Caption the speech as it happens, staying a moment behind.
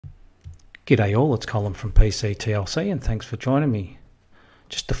G'day all, it's Colin from PCTLC and thanks for joining me.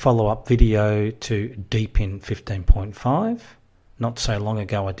 Just a follow-up video to Deepin 15.5. Not so long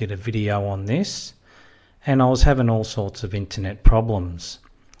ago I did a video on this and I was having all sorts of internet problems.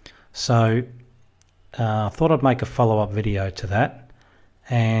 So I thought I'd make a follow-up video to that,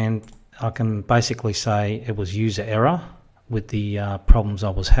 and I can basically say it was user error with the problems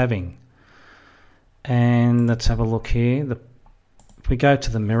I was having. And let's have a look here. If we go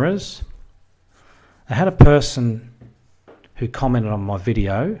to the mirrors, I had a person who commented on my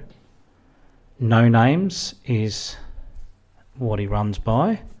video. No names is what he runs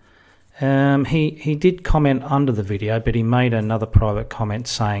by. He did comment under the video, but he made another private comment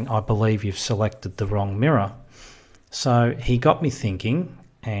saying, I believe you've selected the wrong mirror. So he got me thinking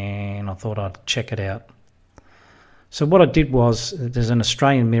and I thought I'd check it out. So what I did was, there's an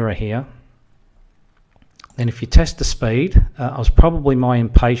Australian mirror here. And if you test the speed, I was probably my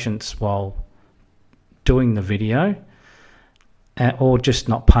impatience while doing the video, or just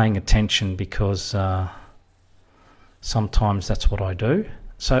not paying attention, because sometimes that's what I do.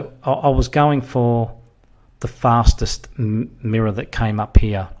 So I was going for the fastest mirror that came up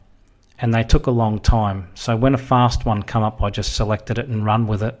here, and they took a long time. So when a fast one came up, I just selected it and run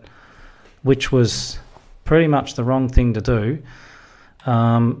with it, which was pretty much the wrong thing to do.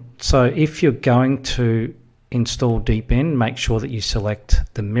 So if you're going to install Deepin, make sure that you select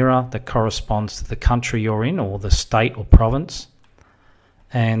the mirror that corresponds to the country you're in, or the state or province,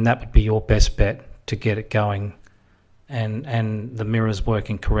 and that would be your best bet to get it going and the mirrors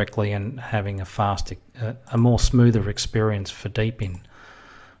working correctly and having a more smoother experience for Deepin.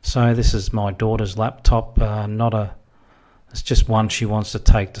 So this is my daughter's laptop, it's just one she wants to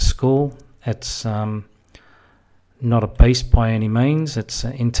take to school. It's not a beast by any means. It's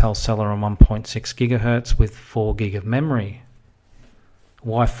an Intel Celeron 1.6 gigahertz with 4 gig of memory.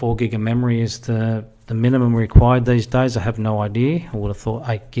 Why 4 gig of memory is the minimum required these days, I have no idea. I would have thought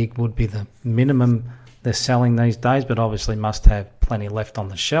 8 gig would be the minimum they're selling these days, but obviously must have plenty left on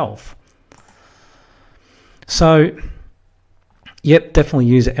the shelf. So, yep, definitely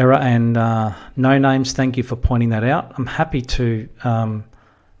user error, and no names, thank you for pointing that out. I'm happy to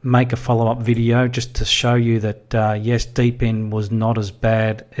make a follow-up video just to show you that yes, Deepin was not as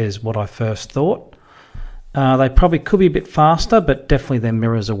bad as what I first thought. They probably could be a bit faster, but definitely their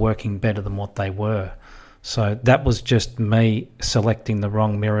mirrors are working better than what they were. So that was just me selecting the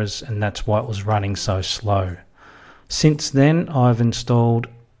wrong mirrors, and that's why it was running so slow. Since then I've installed,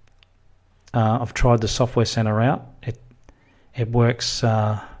 I've tried the Software Center out. It works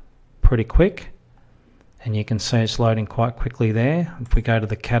pretty quick. And you can see it's loading quite quickly there. If we go to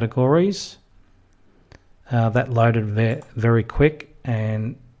the categories, that loaded very quick,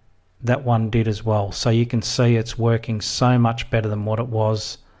 and that one did as well. So you can see it's working so much better than what it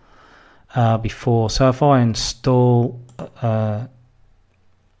was before. So if I install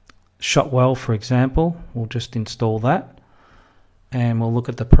Shotwell, for example, we'll just install that and we'll look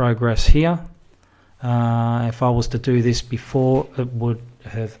at the progress here. If I was to do this before, it would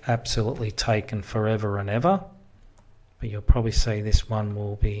have absolutely taken forever and ever, but you'll probably see this one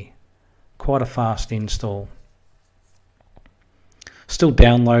will be quite a fast install. Still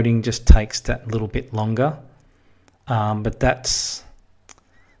downloading, just takes that little bit longer, but that's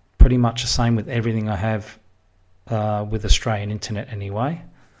pretty much the same with everything I have with Australian internet anyway.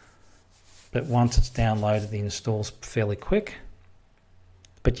 But once it's downloaded, the install's fairly quick,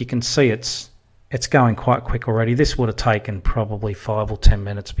 but you can see it's going quite quick already. This would have taken probably 5 or 10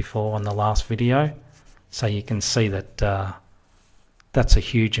 minutes before on the last video. So you can see that that's a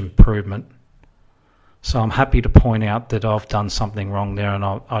huge improvement. So I'm happy to point out that I've done something wrong there, and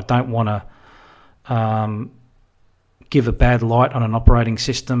I don't want to give a bad light on an operating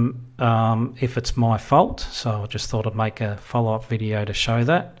system if it's my fault. So I just thought I'd make a follow-up video to show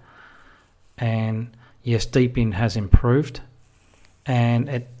that. And yes, Deepin has improved, and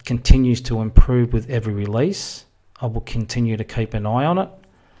it continues to improve with every release. I will continue to keep an eye on it.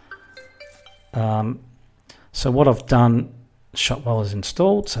 So what I've done, Shotwell is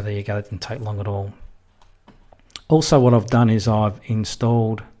installed, so there you go, it didn't take long at all. Also what I've done is I've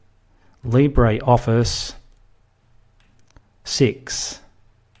installed LibreOffice 6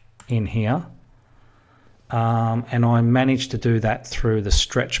 in here, and I managed to do that through the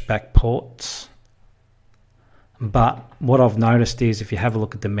stretch back ports. But what I've noticed is, if you have a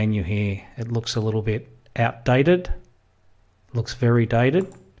look at the menu here, it looks a little bit outdated. Looks very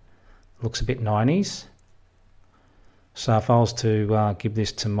dated. Looks a bit 90s. So if I was to give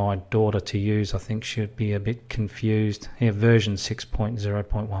this to my daughter to use, I think she'd be a bit confused. Here, version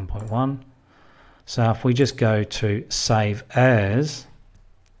 6.0.1.1. So if we just go to Save As,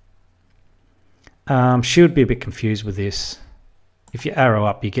 She would be a bit confused with this. If you arrow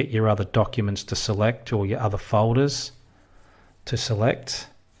up, you get your other documents to select or your other folders to select.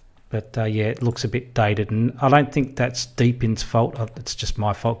 But yeah, it looks a bit dated, and I don't think that's Deepin's fault. It's just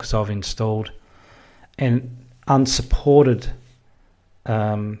my fault because I've installed an unsupported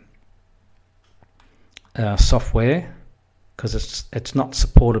software, because it's not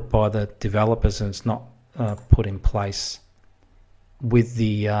supported by the developers, and it's not put in place with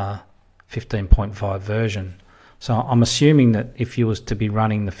the 15.5 version. So I'm assuming that if you was to be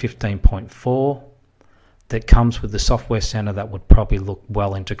running the 15.4 that comes with the software center, that would probably look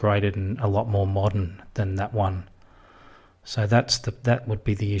well integrated and a lot more modern than that one. So that would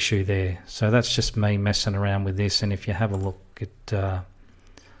be the issue there. So that's just me messing around with this. And if you have a look at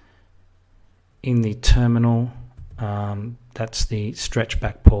in the terminal, that's the stretch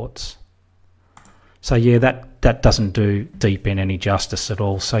back ports. So yeah, that doesn't do Deepin any justice at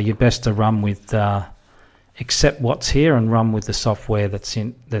all. So you're best to run with accept what's here and run with the software that's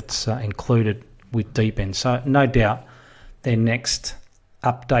included with Deepin. So no doubt their next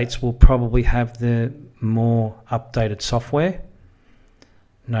updates will probably have the more updated software.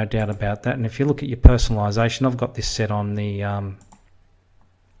 No doubt about that. And if you look at your personalization, I've got this set on the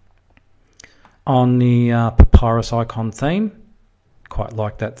Papyrus icon theme. Quite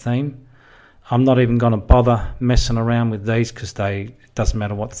like that theme. I'm not even going to bother messing around with these because it doesn't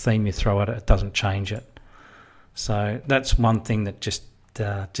matter what theme you throw at it, it doesn't change it. So that's one thing that just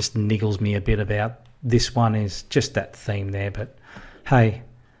niggles me a bit about this one, is just that theme there. But hey,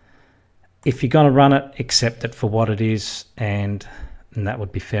 if you're going to run it, accept it for what it is, and that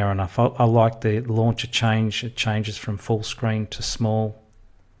would be fair enough. I like the launcher change. It changes from full screen to small,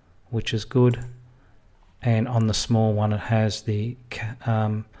 which is good. And on the small one, it has the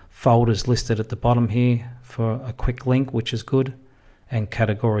folders listed at the bottom here for a quick link, which is good, and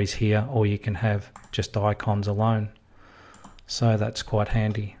categories here, or you can have just icons alone. So that's quite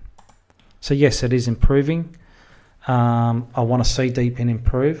handy. So yes, it is improving. I want to see Deepin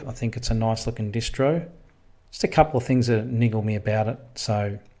improve. I think it's a nice looking distro. Just a couple of things that niggle me about it.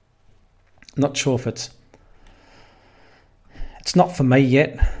 So not sure if it's not for me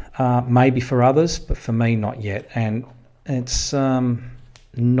yet. Maybe for others, but for me not yet. And it's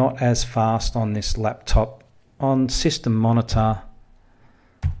not as fast on this laptop. On system monitor,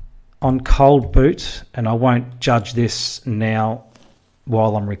 on cold boot, and I won't judge this now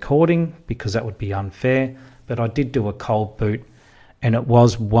while I'm recording because that would be unfair, but I did do a cold boot and it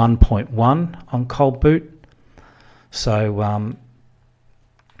was 1.1 on cold boot. So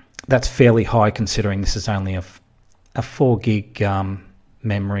that's fairly high considering this is only a 4 gig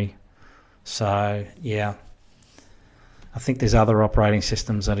memory. So yeah, I think there's other operating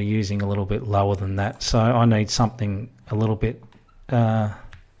systems that are using a little bit lower than that. So I need something a little bit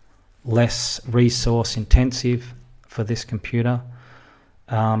less resource intensive for this computer.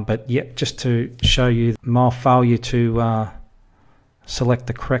 But yeah, just to show you my failure to select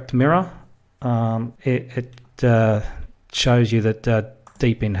the correct mirror, it shows you that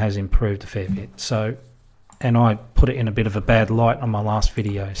Deepin has improved a fair bit. So, and I put it in a bit of a bad light on my last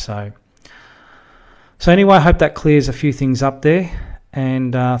video. So anyway, I hope that clears a few things up there.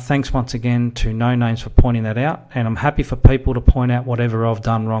 And thanks once again to No Names for pointing that out. And I'm happy for people to point out whatever I've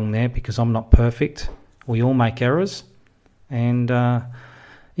done wrong there, because I'm not perfect. We all make errors. And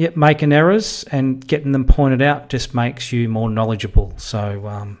yeah, making errors and getting them pointed out just makes you more knowledgeable.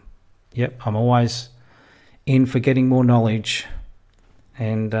 So yep, I'm always in for getting more knowledge.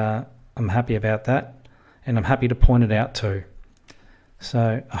 And I'm happy about that. And I'm happy to point it out too.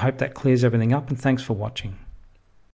 So I hope that clears everything up, and thanks for watching.